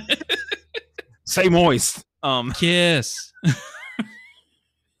 Yes. Stay moist. Kiss.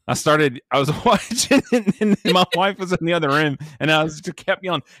 I was watching it, and my wife was in the other room, and I just kept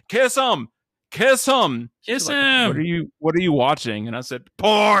yelling, "Kiss him, kiss him, Kiss She's him. like, What are you watching?" And I said,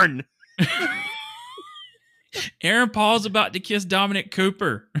 "Porn." Aaron Paul's about to kiss Dominic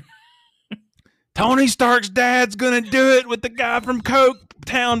Cooper. Tony Stark's dad's gonna do it with the guy from Coke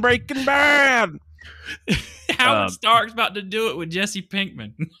Town, Breaking Bad. Howard Stark's about to do it with Jesse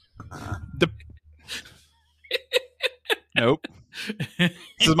Pinkman. Nope. This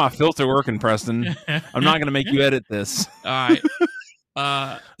is my filter working, Preston. I'm not gonna make you edit this. All right.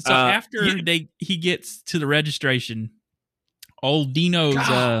 So after he gets to the registration, old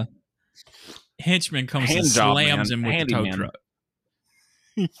Dino's henchman comes and slams him with the tow truck.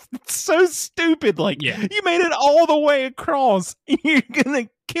 It's so stupid. Like, Yeah. you made it all the way across. You're gonna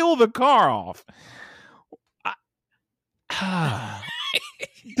kill the car off.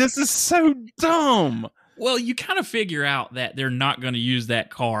 This is so dumb. Well, you kind of figure out that they're not going to use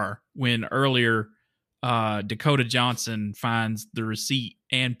that car when earlier Dakota Johnson finds the receipt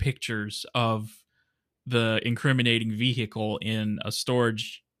and pictures of the incriminating vehicle in a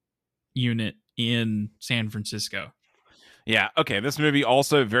storage unit in San Francisco. Yeah. Okay. This movie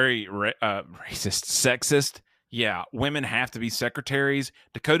also very racist, sexist. Yeah. Women have to be secretaries.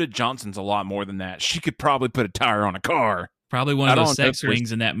 Dakota Johnson's a lot more than that. She could probably put a tire on a car. Probably one of those sex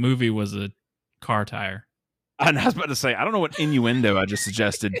swings in that movie was a car tire. And I was about to say, I don't know what innuendo I just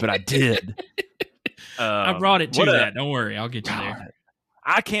suggested, but I did. I brought it to that. Don't worry. I'll get you there.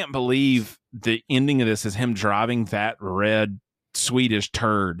 I can't believe the ending of this is him driving that red Swedish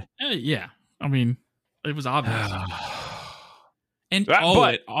turd. Yeah. I mean, it was obvious. And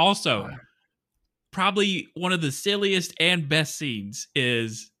but also, probably one of the silliest and best scenes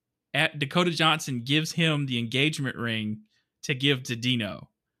is Dakota Johnson gives him the engagement ring to give to Dino,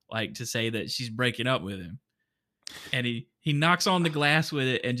 like to say that she's breaking up with him. And he knocks on the glass with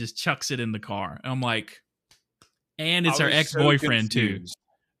it and just chucks it in the car. And I'm like, and it's her ex-boyfriend too,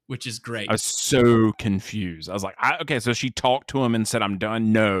 which is great. I was so confused. I was like, okay, so she talked to him and said, "I'm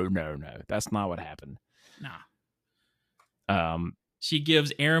done." No. That's not what happened. Nah. She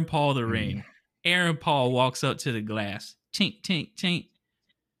gives Aaron Paul the ring. Aaron Paul walks up to the glass. Tink, tink, tink.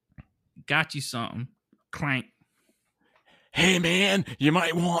 Got you something. Clank. Hey, man, you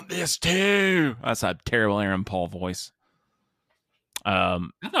might want this too. That's a terrible Aaron Paul voice. I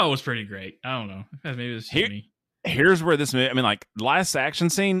thought it was pretty great. I don't know. Maybe it was just me. Here's where this movie, I mean, like, last action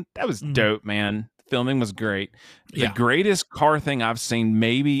scene, that was dope, man. Filming was great. The greatest car thing I've seen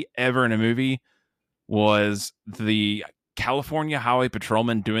maybe ever in a movie was the California Highway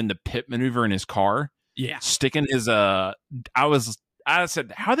Patrolman doing the pit maneuver in his car. Yeah. Sticking his, I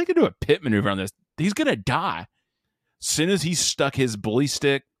said, how are they going to do a pit maneuver on this? He's going to die. As soon as he stuck his bully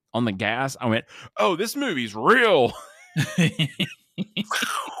stick on the gas, I went, oh, this movie's real.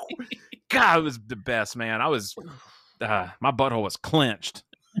 God, it was the best, man. I was, my butthole was clenched.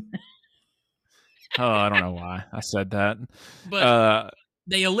 Oh, I don't know why I said that. But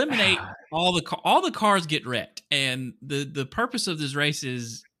they eliminate all the cars get wrecked. And the purpose of this race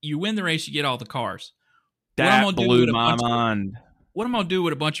is you win the race, you get all the cars. That blew my mind. What am I going to do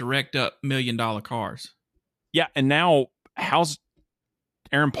with a bunch of wrecked up $1 million cars? Yeah, and now how's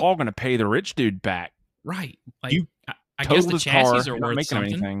Aaron Paul going to pay the rich dude back? Right. Like, you I guess the chassis are worth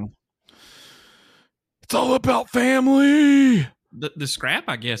something. Anything. It's all about family. The scrap,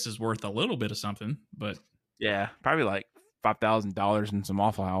 I guess, is worth a little bit of something, but yeah, probably like $5,000 in some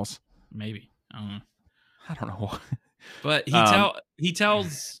Waffle House. Maybe. I don't know. But he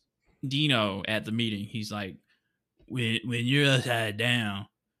tells Dino at the meeting, he's like, when you're upside down,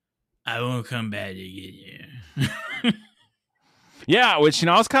 I won't come back to get you. Yeah, which,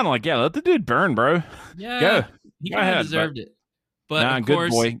 I was kind of like, yeah, let the dude burn, bro. Yeah, go. He kind of deserved it. But of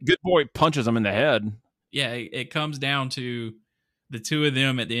course, good boy punches him in the head. Yeah, it comes down to the two of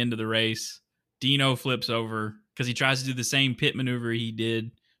them at the end of the race. Dino flips over because he tries to do the same pit maneuver he did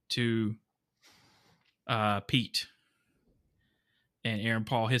to Pete. And Aaron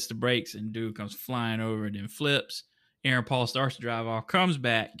Paul hits the brakes and dude comes flying over and then flips. Aaron Paul starts to drive off, comes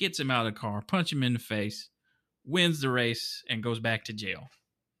back, gets him out of the car, punch him in the face, wins the race, and goes back to jail.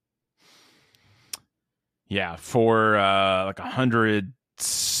 Yeah, for like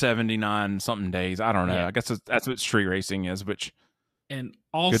 179 something days. I don't know. Yeah. I guess that's what street racing is. And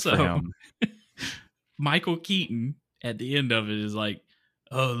also, Michael Keaton at the end of it is like,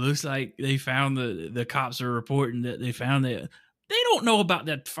 oh, looks like they found the cops are reporting that they found that. They don't know about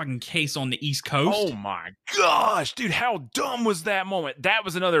that fucking case on the East Coast. Oh my gosh, dude, how dumb was that moment?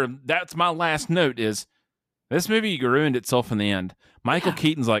 That's my last note is this movie ruined itself in the end. Michael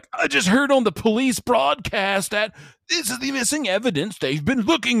Keaton's like, I just heard on the police broadcast that this is the missing evidence they've been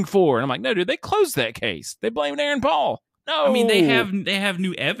looking for. And I'm like, no, dude, they closed that case. They blamed Aaron Paul. No. I mean, they have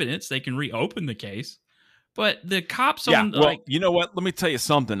new evidence. They can reopen the case. But the cops on you know what? Let me tell you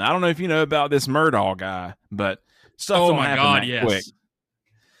something. I don't know if you know about this Murdaugh guy, but stuff oh don't my happen God, that yes. quick.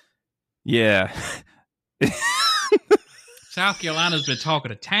 Yeah. South Carolina's been talking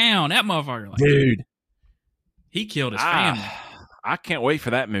to town. That motherfucker, like, dude, he killed his family. I can't wait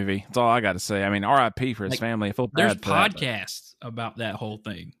for that movie. That's all I got to say. I mean, R.I.P. for his family. I feel there's bad for that, podcasts about that whole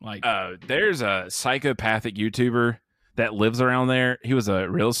thing. Like, there's a psychopathic YouTuber that lives around there. He was a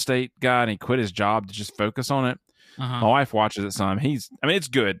real estate guy, and he quit his job to just focus on it. My wife watches it some. It's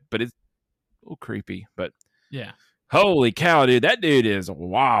good, but it's a little creepy. But yeah, holy cow, dude, that dude is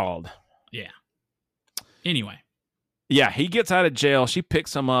wild. Yeah. Anyway. Yeah, he gets out of jail. She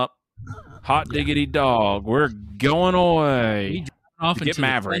picks him up. Hot diggity dog. We're going away. We off to get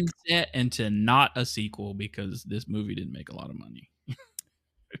Maverick. Into not a sequel because this movie didn't make a lot of money.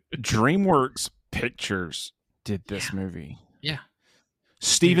 DreamWorks Pictures did this movie. Yeah.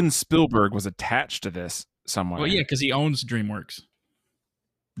 Steven Spielberg was attached to this somewhere. Well, yeah, because he owns DreamWorks.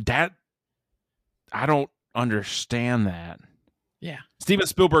 I don't understand that. Yeah. Steven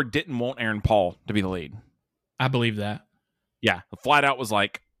Spielberg didn't want Aaron Paul to be the lead. I believe that. Yeah. Flat out was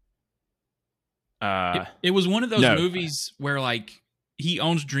like, it was one of those movies where like he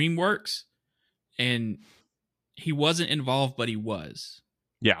owns DreamWorks and he wasn't involved, but he was.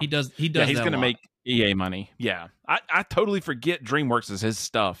 Yeah. He does. He's going to make EA money. Yeah. I totally forget DreamWorks is his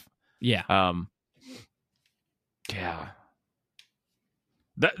stuff. Yeah. Yeah.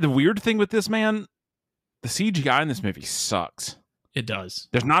 The weird thing with this, man, the CGI in this movie sucks. It does.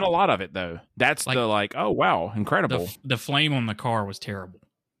 There's not a lot of it though. That's oh wow, incredible. The flame on the car was terrible.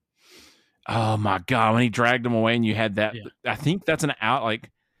 Oh my God, when he dragged him away and you had that, I think that's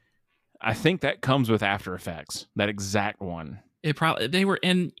I think that comes with After Effects, that exact one. They were,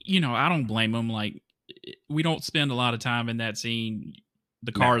 and I don't blame them. Like, we don't spend a lot of time in that scene.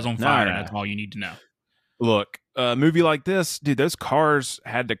 The car is on fire. No. That's all you need to know. Look, a movie like this, dude, those cars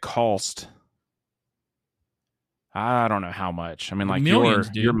had to cost, I don't know how much. I mean, like millions,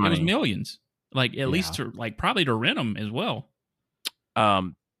 your money. It was millions. Like at least probably to rent them as well.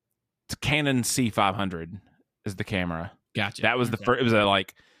 Canon C500 is the camera. Gotcha. That was the first. It was a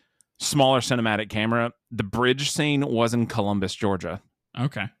like smaller cinematic camera. The bridge scene was in Columbus, Georgia.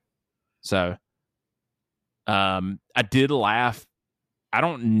 Okay. So, I did laugh. I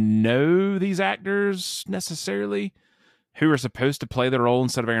don't know these actors necessarily who are supposed to play the role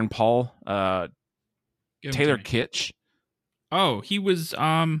instead of Aaron Paul. Taylor Kitsch. Oh, he was.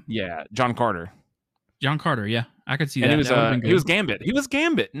 Yeah, John Carter. John Carter. Yeah, I could see and that. He was Gambit. He was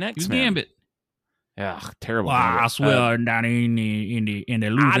Gambit. Next, he was Gambit. Yeah, terrible. Well, I swear, down in the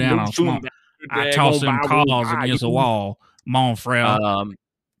Louisiana swamp, I tossed them cars against the wall. Monfrey.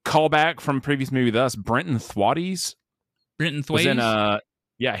 Callback from previous movie with us. Brenton Thwaites. Brenton Thwaites. Was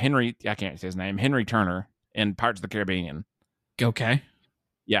in Henry. I can't say his name. Henry Turner in Pirates of the Caribbean. Okay.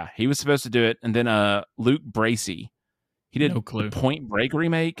 Yeah, he was supposed to do it, and then Luke Bracey. He did the Point Break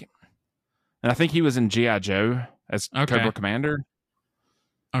remake, and I think he was in G.I. Joe as Cobra Commander.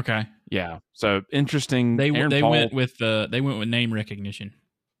 Okay. Yeah. So interesting. They went with name recognition.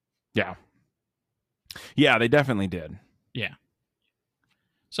 Yeah. Yeah, they definitely did. Yeah.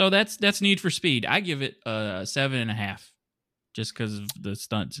 So that's Need for Speed. I give it a 7.5, just because of the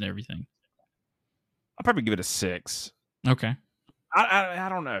stunts and everything. I'll probably give it a 6. Okay. I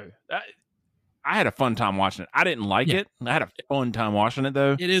don't know. I had a fun time watching it. I didn't like it. I had a fun time watching it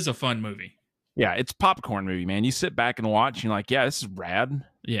though. It is a fun movie. Yeah, it's a popcorn movie, man. You sit back and watch, and you're like, yeah, this is rad.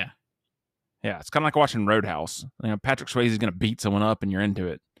 Yeah. Yeah, it's kind of like watching Roadhouse. Patrick Swayze is going to beat someone up, and you're into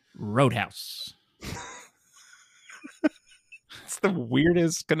it. Roadhouse. It's the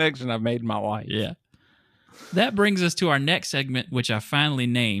weirdest connection I've made in my life. Yeah. That brings us to our next segment, which I finally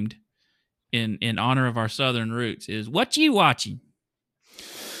named in honor of our Southern roots, is What You Watching?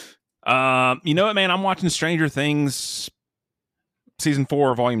 You know what, man? I'm watching Stranger Things season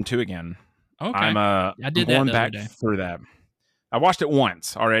 4, volume 2 again. Okay. I did that going the back other day. through that. I watched it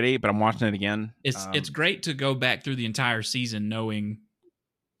once already, but I'm watching it again. It's great to go back through the entire season knowing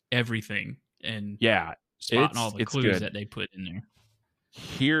everything and spotting all the clues that they put in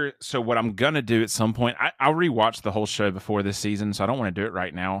there. So what I'm gonna do at some point, I'll rewatch the whole show before this season, so I don't want to do it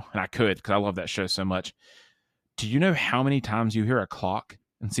right now, and I could because I love that show so much. Do you know how many times you hear a clock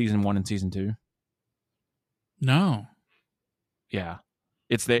in season 1 and season 2? No. Yeah.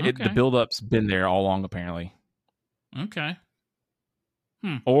 It's the Okay. the build-up's been there all along, apparently. Okay.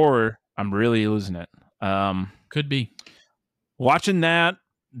 Or I'm really losing it. Could be. Watching that,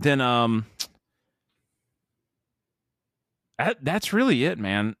 then that's really it,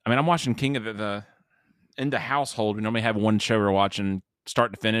 man. I mean, I'm watching King of the in the household. We normally have one show we're watching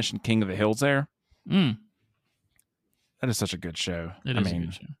start to finish, and King of the Hills there. Mm. That is such a good show. It is a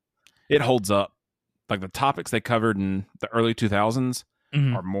good show. It holds up. Like the topics they covered in the early 2000s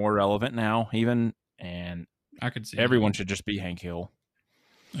are more relevant now, even, and I could see everyone should just be Hank Hill.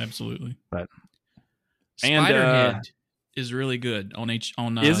 Absolutely. But Spiderhead is really good on is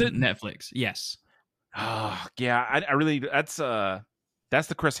it? Netflix. Yes. Oh, yeah. I really that's the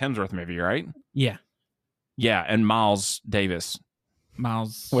Chris Hemsworth movie, right? Yeah. Yeah, and Miles Davis,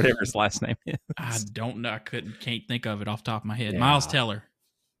 Miles, whatever his last name is. I don't know. I can't think of it off the top of my head. Yeah. Miles Teller.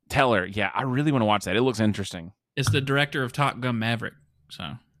 Yeah, I really want to watch that. It looks interesting. It's the director of Top Gun Maverick.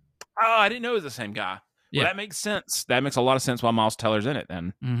 So, I didn't know it was the same guy. Yeah, well, that makes sense. That makes a lot of sense why Miles Teller's in it.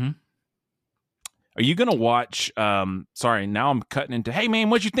 Then, mm-hmm. Are you gonna watch? Sorry, now I'm cutting into. Hey, man,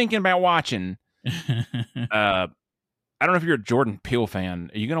 what you thinking about watching? I don't know if you're a Jordan Peele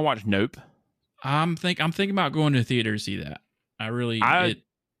fan. Are you gonna watch Nope? I'm thinking about going to the theater to see that. It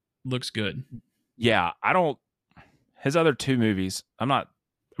looks good. Yeah, I don't. His other 2 movies, I'm not.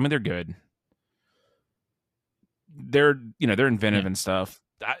 I mean, they're good. They're inventive and stuff.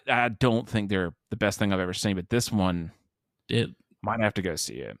 I don't think they're the best thing I've ever seen, but this one, it might have to go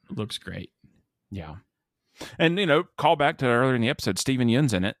see it. Looks great. Yeah, and call back to earlier in the episode. Steven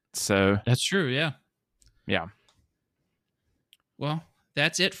Yeun's in it, so that's true. Yeah. Well,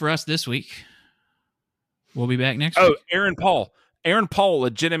 that's it for us this week. We'll be back next week. Aaron Paul. Aaron Paul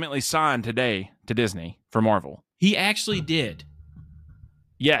legitimately signed today to Disney for Marvel. He actually did.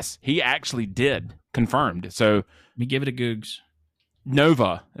 Yes, he actually did. Confirmed. So let me give it a googs.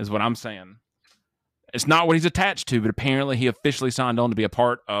 Nova is what I'm saying. It's not what he's attached to, but apparently he officially signed on to be a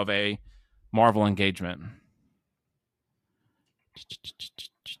part of a Marvel engagement.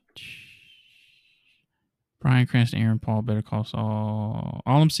 Bryan Cranston, Aaron Paul, Better Call Saul.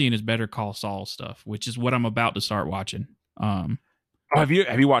 All I'm seeing is Better Call Saul stuff, which is what I'm about to start watching. Have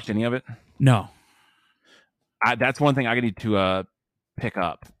you watched any of it? No. That's one thing I need to pick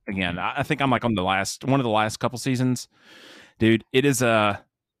up again. I think I'm like on one of the last couple seasons. Dude, it is a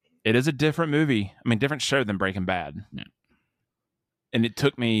different movie. I mean, different show than Breaking Bad. Yeah. And it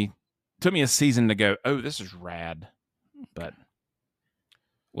took me a season to go, oh, this is rad. But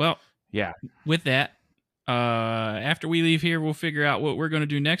well, yeah. With that, after we leave here, we'll figure out what we're going to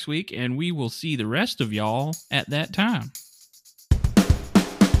do next week, and we will see the rest of y'all at that time.